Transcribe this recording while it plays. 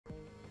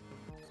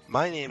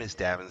My name is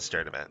Davin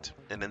Sturdivant,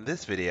 and in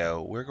this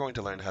video, we're going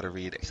to learn how to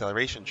read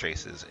acceleration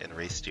traces in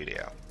Race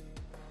Studio.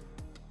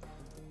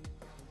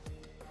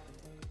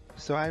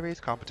 So I race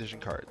competition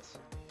cards,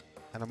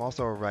 and I'm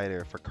also a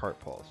writer for Kart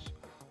Pulse,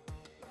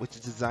 which is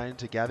designed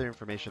to gather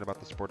information about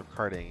the sport of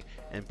karting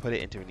and put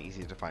it into an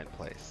easy to find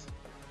place.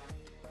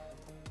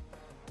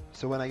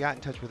 So when I got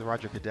in touch with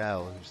Roger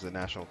Cadell, who's the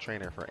national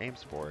trainer for AIM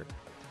Sport,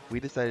 we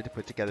decided to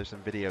put together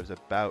some videos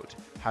about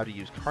how to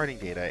use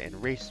karting data in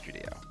Race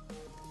Studio.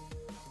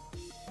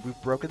 We've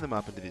broken them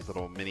up into these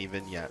little mini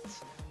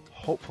vignettes,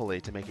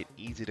 hopefully to make it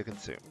easy to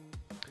consume.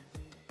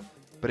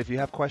 But if you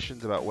have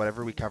questions about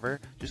whatever we cover,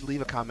 just leave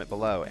a comment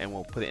below and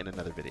we'll put it in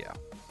another video.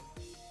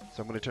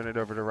 So I'm going to turn it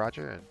over to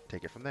Roger and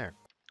take it from there.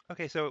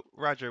 Okay, so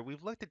Roger,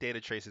 we've looked at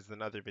data traces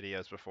in other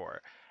videos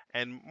before,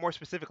 and more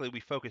specifically,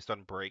 we focused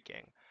on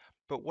braking.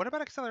 But what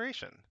about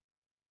acceleration?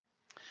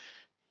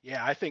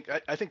 Yeah, I think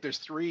there's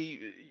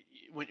three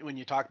when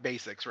you talk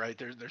basics, right?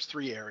 There's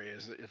three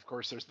areas. Of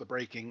course, there's the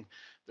braking,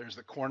 there's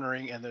the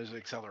cornering, and there's the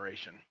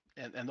acceleration.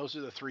 And those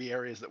are the three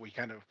areas that we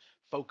kind of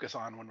focus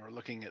on when we're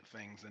looking at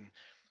things. And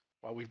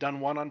while we've done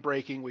one on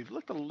braking, we've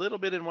looked a little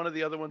bit in one of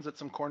the other ones at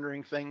some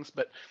cornering things,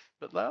 but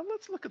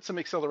let's look at some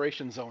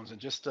acceleration zones and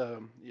just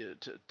yeah,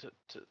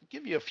 to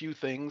give you a few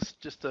things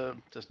just to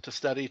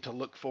study, to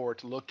look for,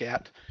 to look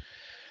at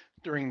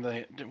during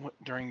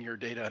your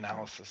data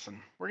analysis. And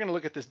we're going to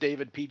look at this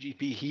David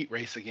PGP heat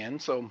race again.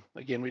 So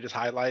again, we just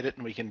highlight it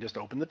and we can just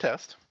open the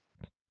test.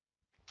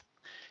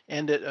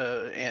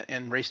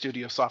 And Race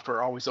Studio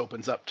software always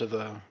opens up to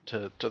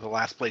the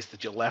last place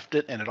that you left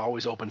it, and it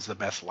always opens the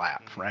best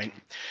lap, right?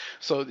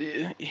 So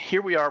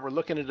here we are. We're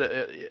looking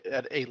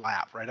at a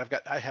lap, right?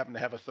 I happen to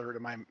have a third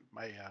of my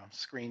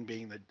screen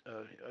being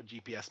a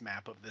GPS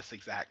map of this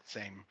exact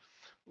same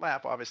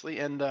lap, obviously,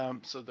 and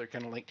so they're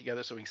kind of linked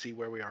together so we can see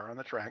where we are on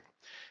the track.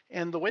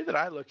 And the way that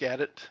I look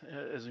at it,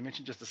 as we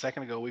mentioned just a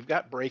second ago, we've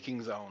got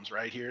braking zones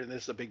right here.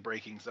 This is a big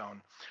braking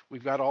zone.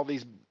 We've got all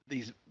these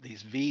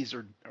V's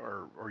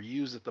or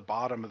U's at the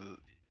bottom of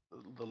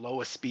the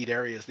lowest speed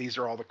areas. These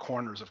are all the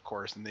corners, of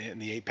course, and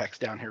the apex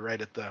down here, right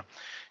at the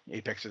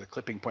apex or the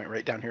clipping point,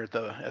 right down here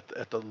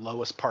at the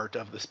lowest part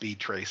of the speed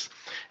trace.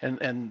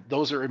 And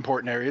those are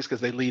important areas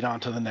because they lead on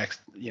to the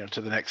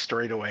next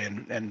straightaway,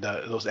 and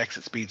those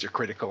exit speeds are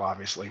critical,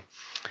 obviously.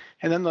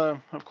 And then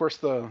of course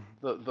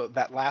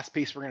that last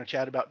piece we're going to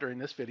chat about during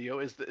this video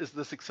is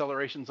this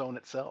acceleration zone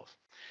itself,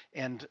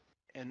 and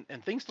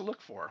things to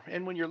look for.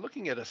 And when you're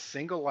looking at a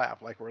single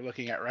lap like we're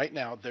looking at right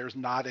now, there's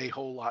not a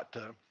whole lot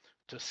to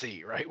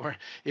see, right? Where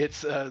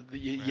it's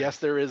yes,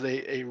 there is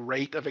a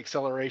rate of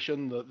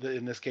acceleration.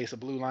 In this case, a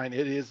blue line,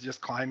 it is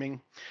just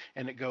climbing,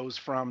 and it goes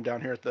from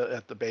down here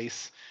at the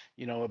base,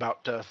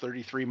 about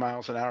 33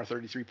 miles an hour,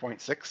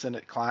 33.6, and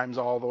it climbs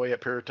all the way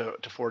up here to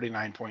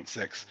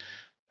 49.6.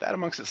 That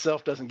amongst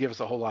itself doesn't give us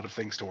a whole lot of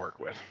things to work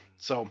with.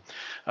 So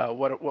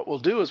what we'll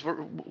do is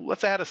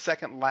let's add a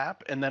second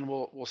lap, and then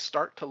we'll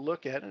start to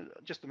look at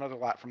just another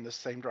lap from this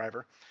same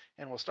driver,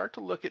 and we'll start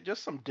to look at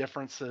just some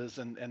differences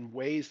and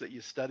ways that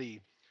you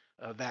study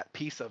that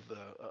piece of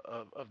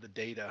the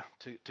data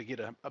to get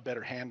a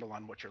better handle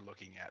on what you're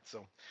looking at.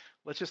 So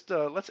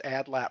let's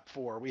add lap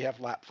 4. We have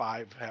lap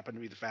 5 happen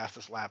to be the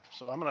fastest lap,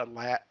 so I'm going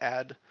to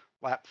add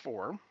lap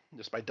 4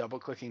 just by double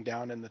clicking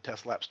down in the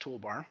test laps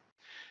toolbar.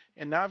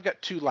 And now I've got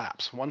two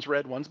laps. One's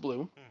red, one's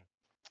blue.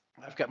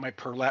 I've got my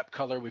per lap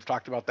color. We've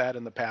talked about that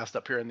in the past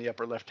up here in the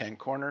upper left-hand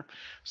corner.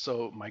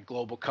 So my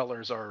global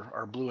colors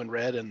are blue and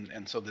red,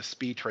 and so the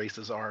speed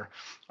traces are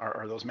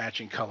those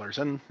matching colors.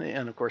 And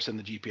of course in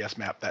the GPS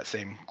map, that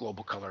same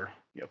global color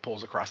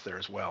pulls across there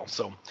as well.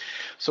 So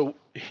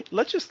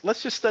let's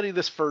just study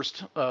this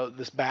first,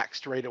 this back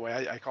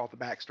straightaway. I call it the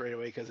back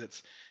straightaway because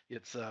it's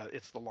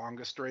the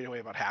longest straightaway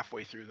about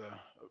halfway through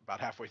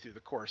the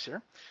course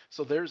here.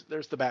 So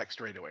there's the back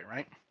straightaway,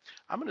 right?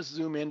 I'm going to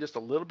zoom in just a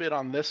little bit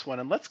on this one,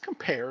 and let's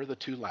compare the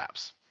two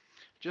laps,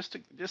 just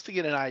to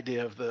get an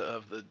idea of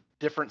the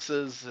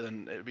differences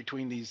and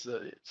between these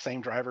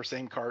same driver,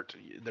 same cart.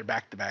 They're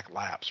back-to-back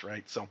laps,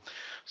 right? So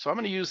I'm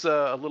going to use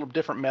a little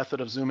different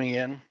method of zooming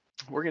in.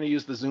 We're going to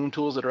use the zoom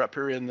tools that are up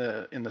here in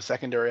the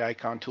secondary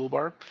icon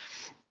toolbar,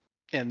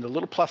 and the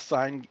little plus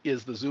sign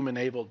is the zoom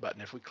enabled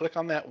button. If we click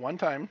on that one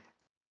time,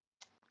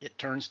 it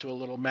turns to a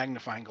little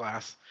magnifying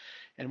glass,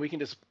 and we can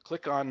just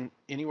click on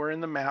anywhere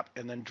in the map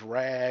and then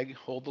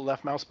hold the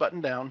left mouse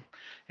button down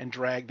and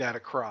drag that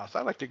across.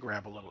 I like to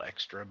grab a little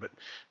extra,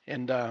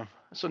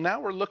 so now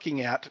we're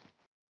looking at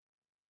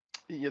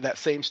that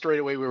same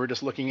straightaway we were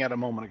just looking at a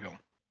moment ago.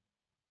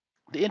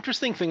 The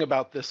interesting thing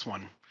about this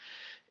one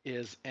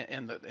is,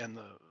 and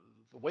the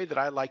way that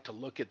I like to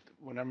look at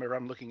whenever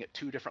I'm looking at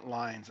two different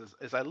lines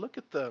is I look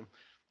at the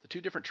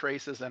two different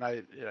traces, and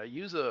I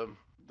use the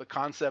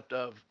concept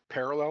of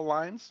parallel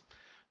lines.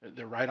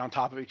 they're right on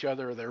top of each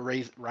other, or they're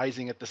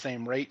rising at the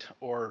same rate,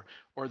 or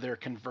they're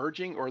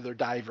converging, or they're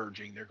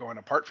diverging. They're going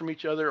apart from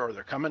each other, or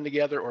they're coming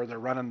together, or they're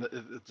running at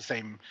the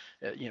same,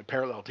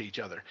 parallel to each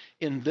other.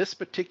 In this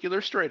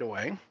particular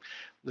straightaway,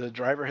 the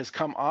driver has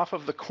come off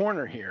of the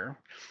corner here,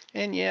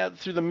 and yeah,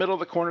 through the middle of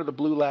the corner, the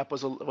blue lap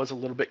was a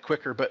little bit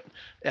quicker, but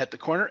at the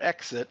corner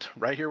exit,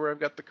 right here where I've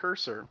got the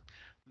cursor,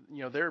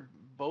 they're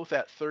both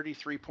at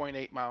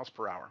 33.8 miles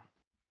per hour.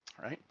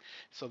 Right,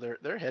 so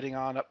they're heading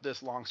on up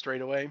this long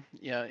straightaway.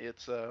 Yeah,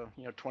 it's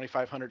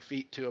 2,500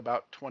 feet to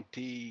about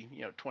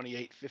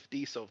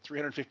 2850, so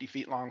 350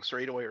 feet long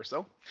straightaway or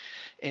so.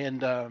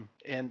 And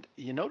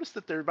you notice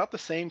that they're about the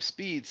same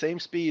speed,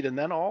 and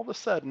then all of a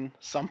sudden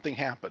something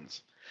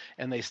happens,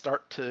 and they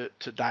start to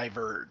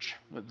diverge.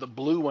 The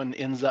blue one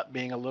ends up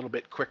being a little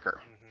bit quicker.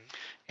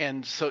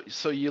 And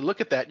so you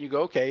look at that and you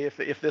go, okay,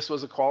 if this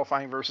was a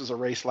qualifying versus a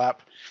race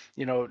lap,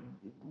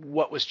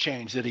 what was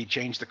changed? Did he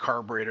change the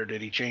carburetor?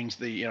 Did he change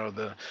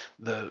the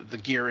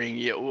gearing?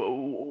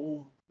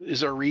 Is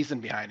there a reason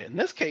behind it? In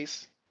this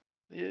case,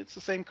 it's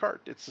the same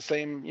cart. It's the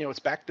same, it's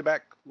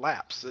back-to-back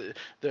laps.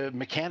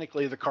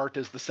 Mechanically, the cart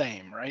is the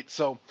same, right?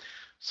 So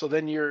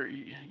then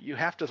you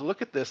have to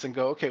look at this and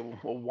go, okay,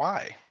 well,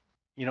 why?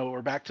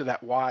 We're back to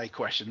that why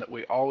question that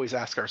we always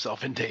ask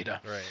ourselves in data.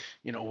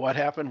 Right. What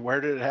happened?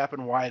 Where did it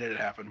happen? Why did it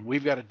happen?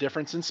 We've got a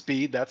difference in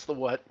speed. That's the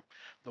what.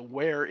 The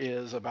where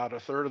is about a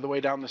third of the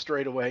way down the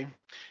straightaway.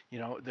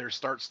 There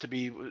starts to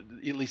be,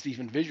 at least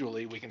even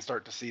visually, we can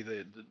start to see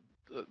the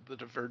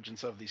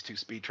divergence of these two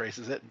speed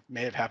traces. It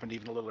may have happened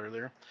even a little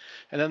earlier.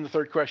 And then the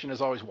third question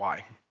is always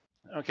why.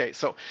 Okay,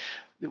 so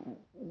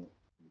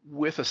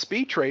with a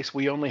speed trace,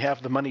 we only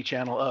have the money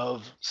channel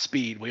of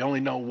speed. We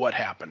only know what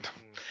happened.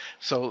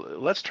 So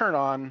let's turn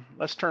on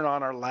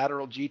our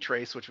lateral G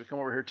trace, which we come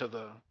over here to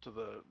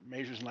the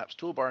measures and laps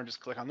toolbar and just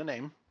click on the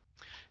name,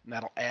 and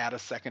that'll add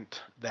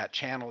that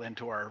channel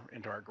into our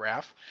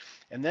graph,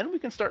 and then we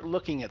can start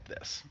looking at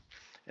this.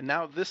 And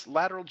now this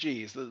lateral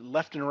G's, the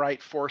left and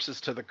right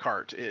forces to the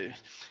cart.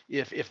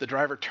 If the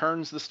driver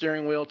turns the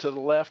steering wheel to the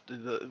left,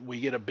 we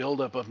get a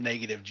buildup of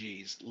negative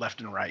G's, left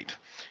and right.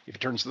 If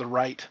it turns to the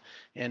right,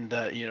 and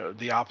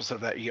the opposite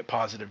of that, you get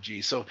positive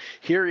G's. So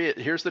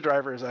here's the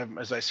driver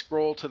as I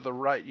scroll to the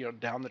right,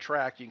 down the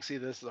track. You can see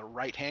this is a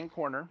right-hand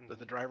corner that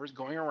the driver's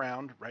going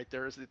around. Right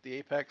there is at the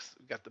apex.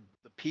 We've got the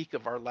peak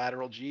of our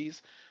lateral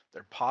G's.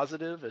 They're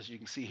positive, as you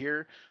can see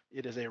here.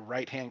 It is a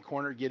right-hand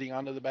corner getting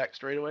onto the back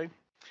straightaway.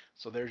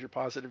 So there's your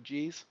positive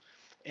G's,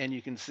 and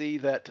you can see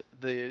that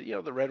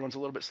the red one's a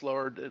little bit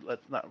slower.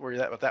 Let's not worry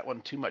about that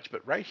one too much.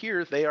 But right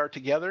here, they are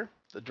together.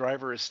 The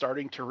driver is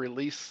starting to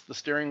release the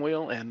steering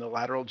wheel, and the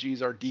lateral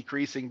G's are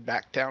decreasing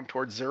back down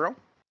towards zero.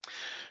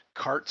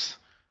 Carts,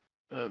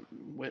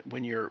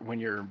 when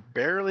you're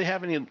barely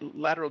having any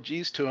lateral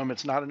G's to them,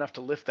 it's not enough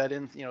to lift that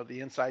the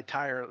inside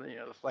tire,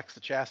 flex the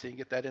chassis and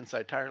get that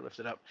inside tire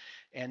lifted up,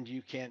 and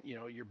you can't,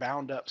 you're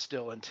bound up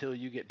still until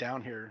you get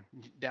down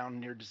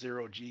near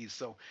zero G's.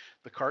 So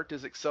the cart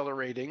is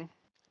accelerating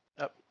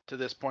up to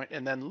this point,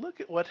 and then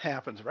look at what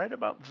happens right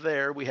about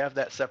there. We have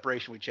that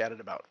separation we chatted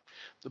about.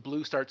 The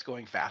blue starts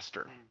going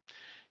faster.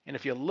 And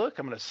if you look,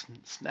 I'm going to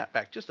snap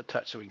back just a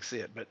touch so we can see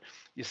it, but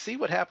you see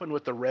what happened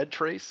with the red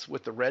trace,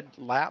 with the red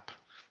lap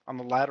on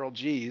the lateral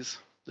G's.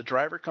 The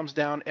driver comes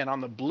down, and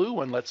on the blue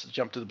one, let's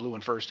jump to the blue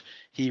one first.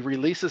 He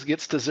releases,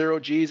 gets to zero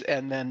G's,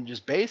 and then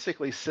just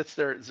basically sits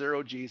there at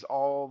zero G's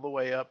all the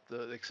way up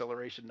the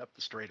acceleration, up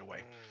the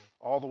straightaway,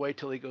 all the way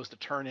till he goes to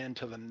turn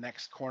into the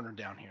next corner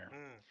down here.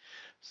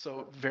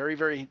 So very,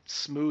 very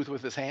smooth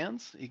with his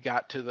hands. He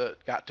got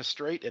to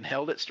straight and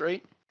held it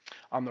straight.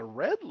 On the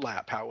red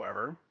lap,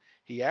 however,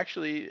 he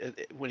actually,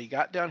 when he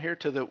got down here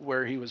to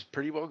where he was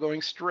pretty well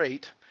going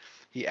straight,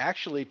 he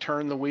actually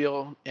turned the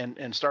wheel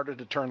and started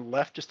to turn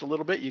left just a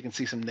little bit. You can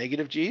see some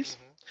negative G's,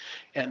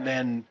 and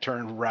then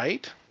turn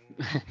right,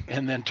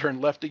 and then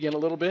turn left again a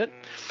little bit.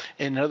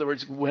 In other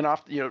words, went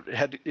off,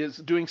 is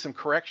doing some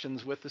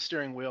corrections with the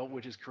steering wheel,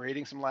 which is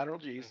creating some lateral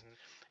G's.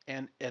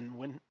 And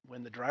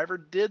when the driver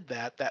did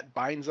that, that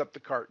binds up the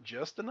cart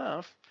just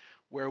enough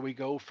where we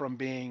go from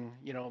being,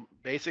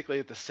 basically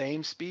at the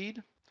same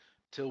speed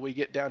till we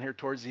get down here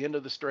towards the end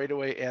of the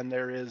straightaway, and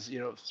there is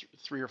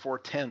 3 or 4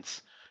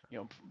 tenths,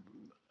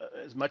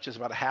 as much as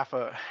about a half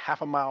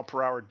a mile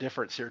per hour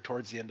difference here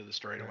towards the end of the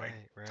straightaway.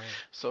 Right.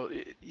 So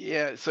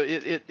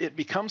it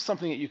becomes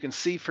something that you can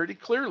see pretty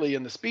clearly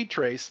in the speed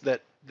trace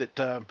that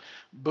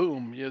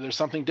boom, there's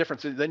something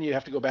different. So then you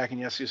have to go back and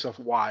you ask yourself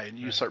why, and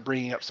you start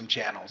bringing up some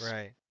channels.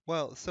 Right.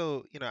 Well,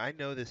 so, I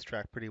know this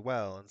track pretty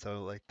well, and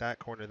so like that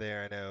corner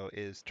there I know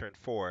is turn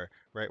 4,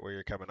 right where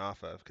you're coming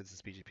off of, because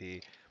it's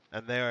BGP,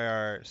 and there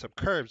are some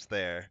curbs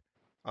there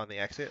on the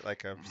exit,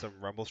 like some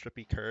rumble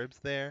strippy curbs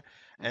there,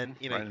 and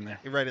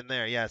right in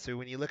there, yeah. So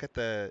when you look at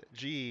the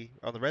G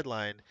on the red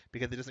line,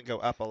 because it doesn't go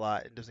up a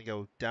lot, it doesn't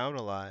go down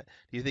a lot.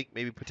 Do you think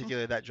maybe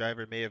particularly that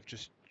driver may have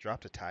just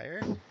dropped a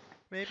tire?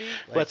 Maybe.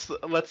 Let's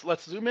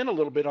zoom in a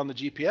little bit on the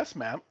GPS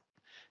map.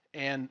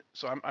 And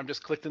so I'm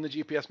just clicked in the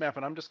GPS map,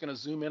 and I'm just going to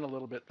zoom in a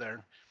little bit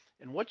there.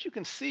 And what you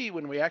can see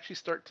when we actually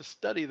start to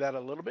study that a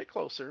little bit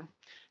closer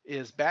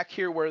is back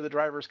here where the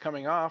driver is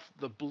coming off,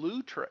 the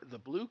blue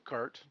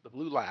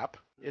lap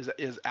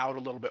is out a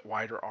little bit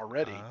wider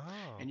already.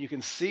 Oh. And you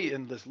can see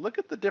in this, look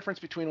at the difference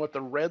between what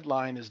the red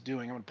line is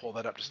doing. I'm going to pull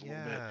that up just a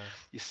little bit.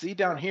 You see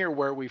down here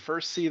where we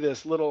first see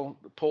this little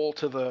pull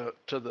to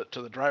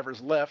the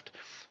driver's left,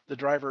 the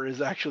driver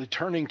is actually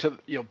turning to,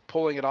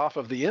 pulling it off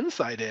of the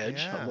inside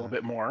edge a little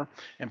bit more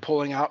and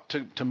pulling out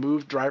to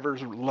move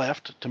driver's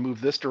left to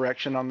move this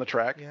direction on the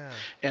track.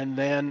 And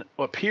then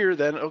up here,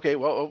 then, okay,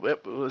 well,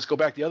 let's go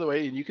back the other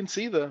way. And you can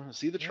see the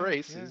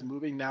trace is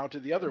moving now to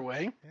the other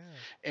way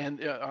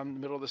and on the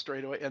middle of the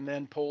straightaway, and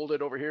then pulled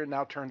it over here and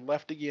now turned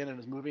left again and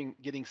is moving,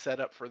 getting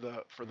set up for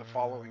the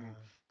following,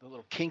 the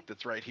little kink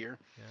that's right here,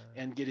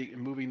 and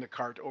moving the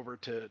cart over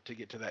to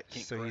get to that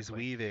kink. So correctly. He's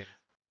weaving.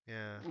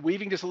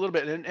 Weaving just a little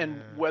bit,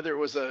 and whether it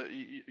was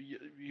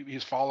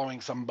he's following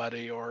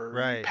somebody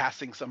or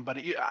passing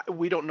somebody,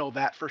 we don't know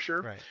that for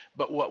sure.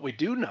 But what we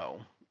do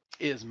know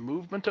is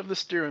movement of the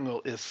steering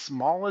wheel, as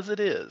small as it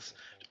is,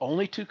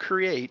 only to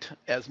create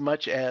as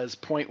much as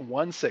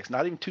 0.16,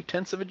 not even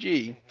 0.2 of a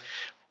G,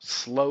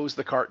 slows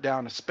the cart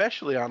down,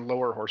 especially on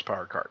lower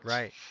horsepower carts.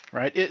 Right.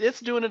 It's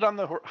doing it on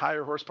the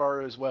higher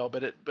horsepower as well,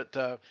 but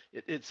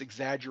it's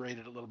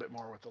exaggerated a little bit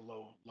more with the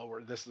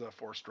lower. This is a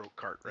 4-stroke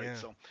cart, right?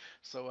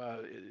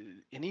 So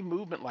any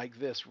movement like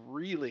this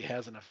really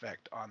has an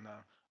effect on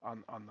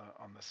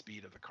the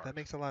speed of the cart. That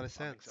makes a lot of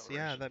sense.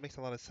 Yeah, that makes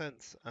a lot of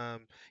sense. I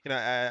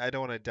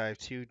don't want to dive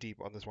too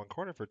deep on this one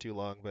corner for too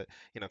long, but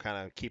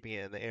kind of keeping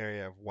it in the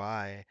area of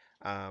why.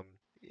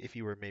 If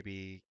you were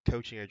maybe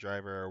coaching a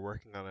driver or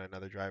working on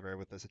another driver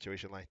with a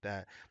situation like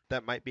that,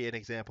 that might be an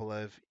example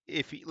of,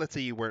 let's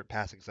say you weren't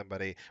passing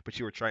somebody, but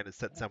you were trying to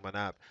set someone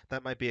up,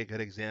 that might be a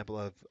good example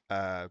of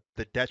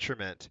the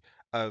detriment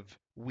of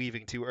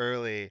weaving too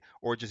early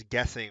or just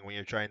guessing when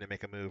you're trying to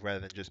make a move rather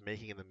than just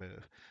making the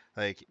move.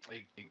 Like,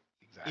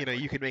 exactly.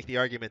 You could make the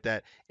argument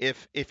that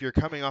if you're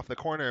coming off the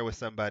corner with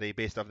somebody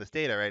based off this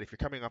data, right? If you're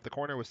coming off the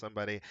corner with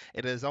somebody,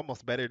 it is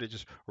almost better to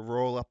just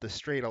roll up the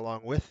straight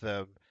along with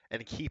them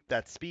and keep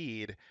that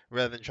speed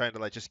rather than trying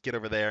to just get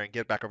over there and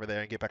get back over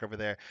there and get back over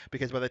there,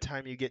 because by the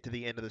time you get to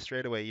the end of the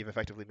straightaway, you've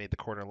effectively made the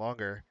corner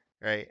longer,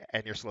 right?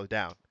 And you're slowed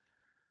down.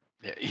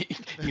 Yeah,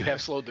 you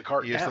have slowed the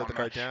cart down. Slowed the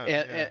cart down.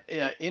 And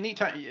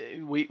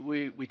anytime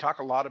we talk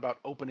a lot about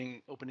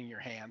opening your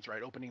hands,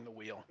 right? Opening the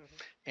wheel,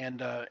 and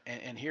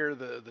here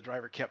the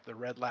driver kept the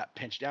red lap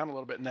pinched down a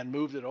little bit and then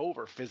moved it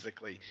over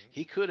physically.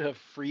 He could have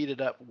freed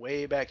it up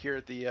way back here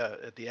at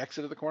the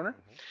exit of the corner,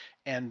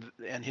 and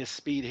his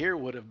speed here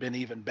would have been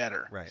even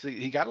better. So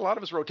he got a lot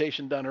of his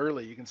rotation done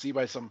early. You can see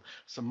by some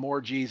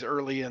more G's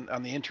early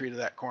on the entry to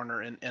that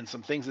corner, and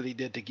some things that he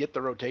did to get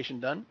the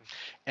rotation done,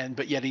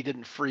 but yet he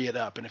didn't free it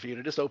up. And if he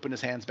had just opened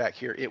his hands back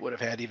here, it would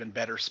have had even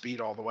better speed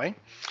all the way.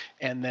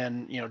 And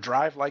then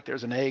drive like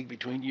there's an egg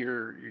between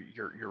your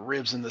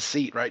ribs and the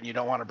seat, right? And you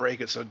don't want to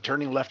break it. So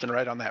turning left and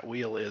right on that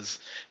wheel is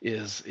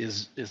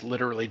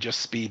literally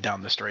just speed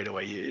down the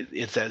straightaway.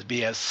 It's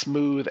be as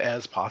smooth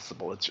as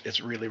possible.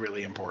 It's really,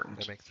 really important.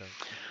 That makes sense.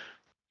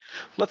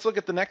 Let's look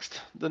at the next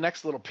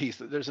little piece.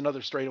 There's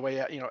another straightaway,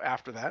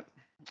 after that,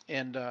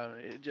 and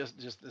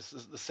just this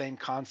is the same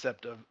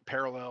concept of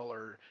parallel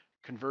or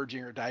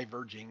converging or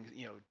diverging,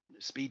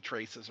 speed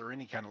traces or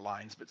any kind of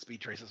lines, but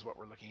speed traces is what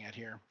we're looking at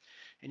here.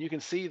 And you can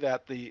see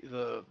that the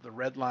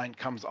red line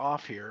comes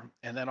off here,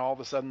 and then all of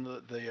a sudden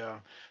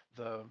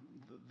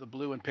the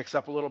blue one picks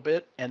up a little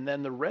bit, and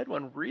then the red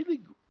one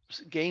really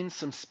gains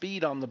some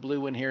speed on the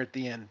blue one here at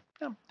the end.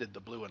 Did the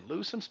blue one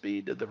lose some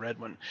speed? Did the red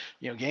one,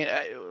 gain?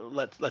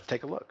 Let's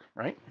take a look,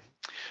 right?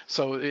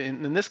 So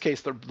in this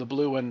case, the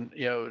blue one,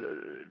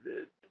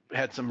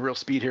 had some real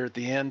speed here at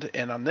the end,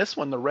 and on this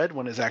one, the red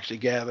one is actually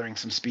gathering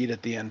some speed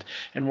at the end.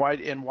 And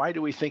why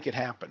do we think it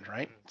happened,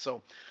 right?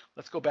 So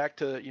let's go back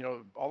to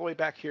all the way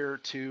back here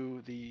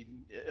to the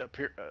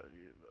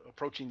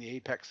approaching the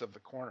apex of the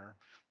corner.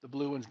 The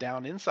blue one's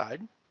down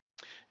inside.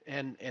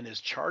 And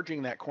is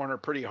charging that corner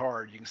pretty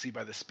hard. You can see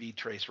by the speed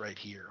trace right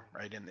here,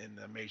 right in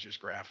the measures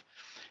graph,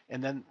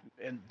 and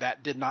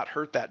that did not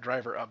hurt that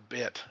driver a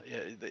bit.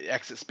 The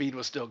exit speed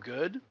was still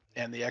good,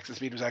 and the exit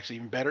speed was actually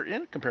even better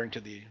in comparing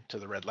to the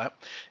red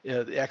lap.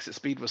 The exit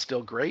speed was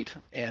still great,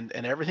 and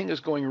everything is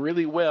going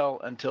really well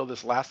until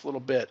this last little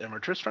bit, and we're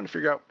just trying to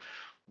figure out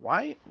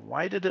why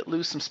did it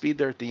lose some speed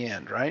there at the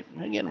end, right?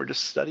 And again, we're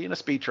just studying a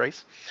speed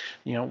trace.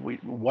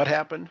 What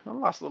happened? Well,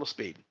 lost a little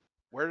speed.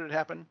 Where did it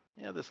happen?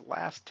 This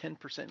last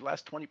 10%,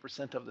 last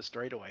 20% of the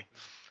straightaway.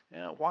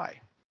 Why?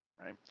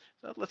 Right.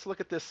 So let's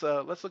look at this.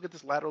 Let's look at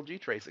this lateral G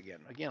trace again.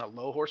 Again, a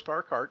low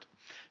horsepower cart,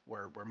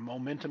 where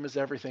momentum is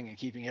everything, and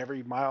keeping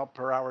every mile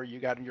per hour you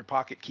got in your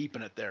pocket,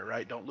 keeping it there.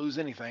 Right. Don't lose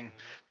anything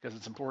because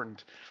it's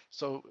important.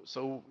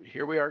 So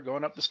here we are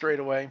going up the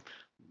straightaway.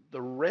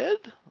 The red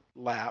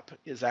lap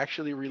is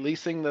actually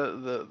releasing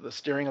the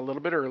steering a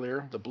little bit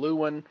earlier. The blue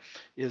one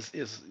is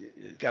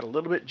got a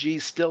little bit G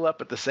still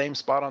up at the same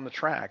spot on the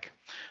track.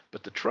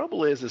 But the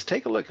trouble is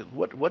take a look at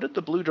what did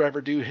the blue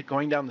driver do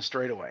going down the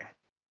straightaway?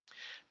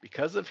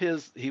 because of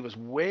he was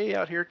way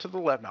out here to the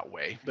left, not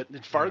way, but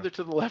farther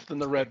to the left than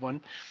the red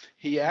one.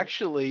 He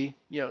actually,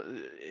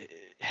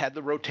 had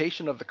the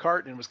rotation of the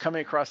cart and was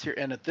coming across here.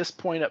 And at this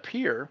point up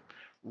here,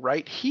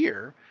 right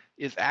here,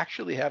 is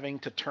actually having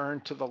to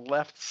turn to the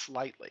left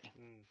slightly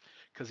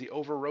because he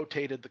over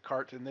rotated the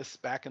cart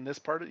back in this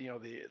part of,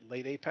 the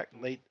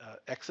late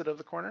exit of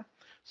the corner.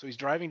 So he's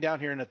driving down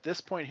here, and at this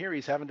point here,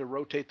 he's having to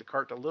rotate the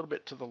cart a little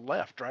bit to the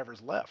left,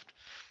 driver's left.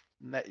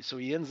 So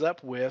he ends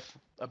up with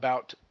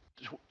about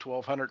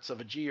 1200ths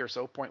of a G or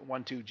so,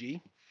 0.12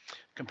 G,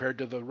 compared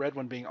to the red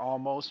one being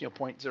almost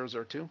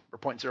 0.002 or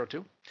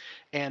 0.02.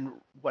 And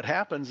what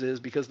happens is,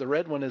 because the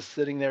red one is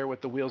sitting there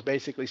with the wheels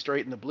basically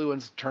straight and the blue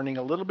one's turning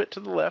a little bit to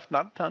the left,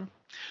 not a ton,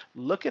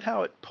 look at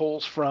how it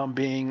pulls from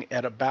being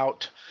at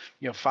about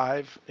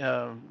 5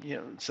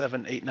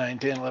 7 8 9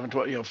 10 11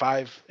 12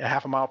 5 a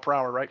half a mile per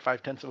hour, right,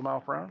 5/10 of a mile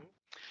per hour.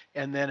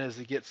 And then as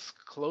it gets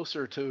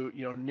closer to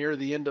near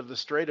the end of the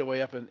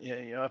straightaway up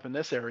in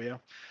this area,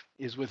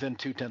 is within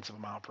 0.2 of a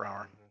mile per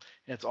hour.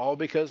 And it's all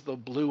because the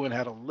blue one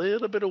had a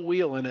little bit of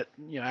wheel in it,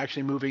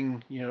 actually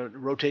moving,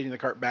 rotating the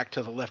cart back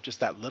to the left just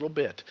that little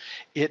bit.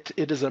 It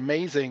is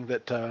amazing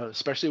that,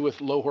 especially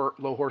with low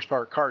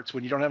horsepower carts,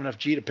 when you don't have enough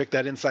G to pick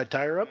that inside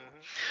tire up,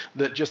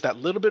 that just that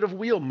little bit of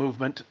wheel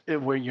movement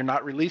where you're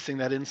not releasing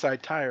that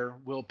inside tire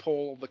will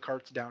pull the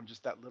carts down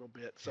just that little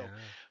bit. So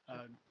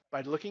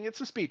by looking at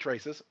some speed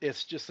traces,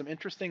 it's just some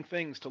interesting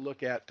things to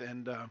look at,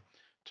 and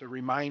to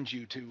remind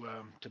you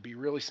to be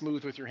really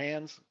smooth with your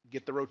hands,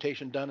 get the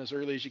rotation done as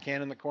early as you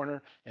can in the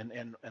corner,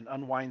 and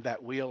unwind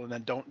that wheel, and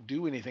then don't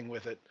do anything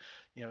with it,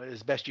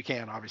 as best you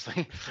can,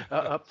 obviously,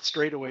 up the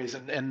straightaways,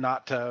 and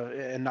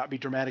not be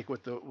dramatic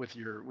with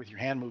your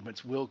hand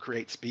movements will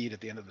create speed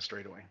at the end of the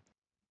straightaway.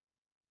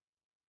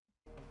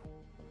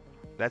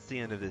 That's the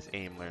end of this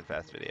AIM Learn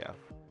Fast video.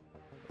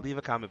 Leave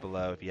a comment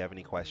below if you have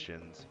any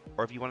questions,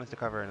 or if you want us to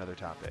cover another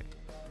topic.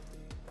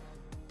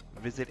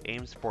 Visit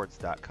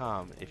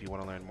aimsports.com if you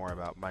want to learn more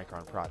about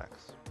Micron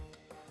products.